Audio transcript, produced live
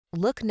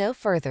Look no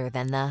further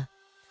than the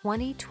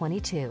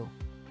 2022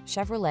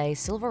 Chevrolet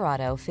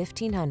Silverado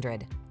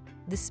 1500.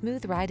 The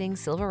smooth-riding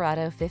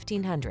Silverado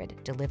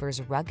 1500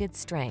 delivers rugged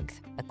strength,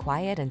 a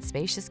quiet and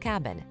spacious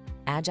cabin,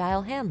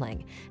 agile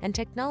handling, and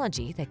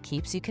technology that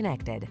keeps you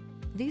connected.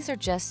 These are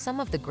just some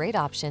of the great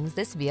options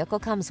this vehicle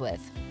comes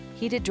with: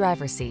 heated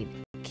driver's seat,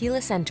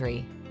 keyless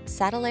entry,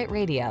 satellite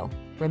radio,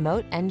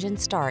 remote engine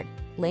start,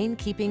 lane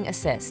keeping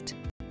assist,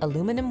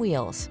 aluminum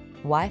wheels,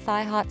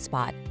 Wi-Fi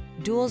hotspot,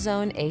 dual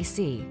zone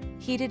AC,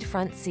 heated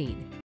front seat,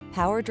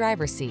 power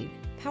driver's seat.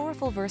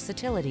 Powerful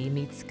versatility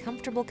meets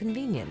comfortable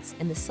convenience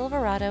in the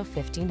Silverado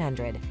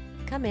 1500.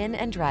 Come in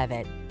and drive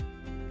it.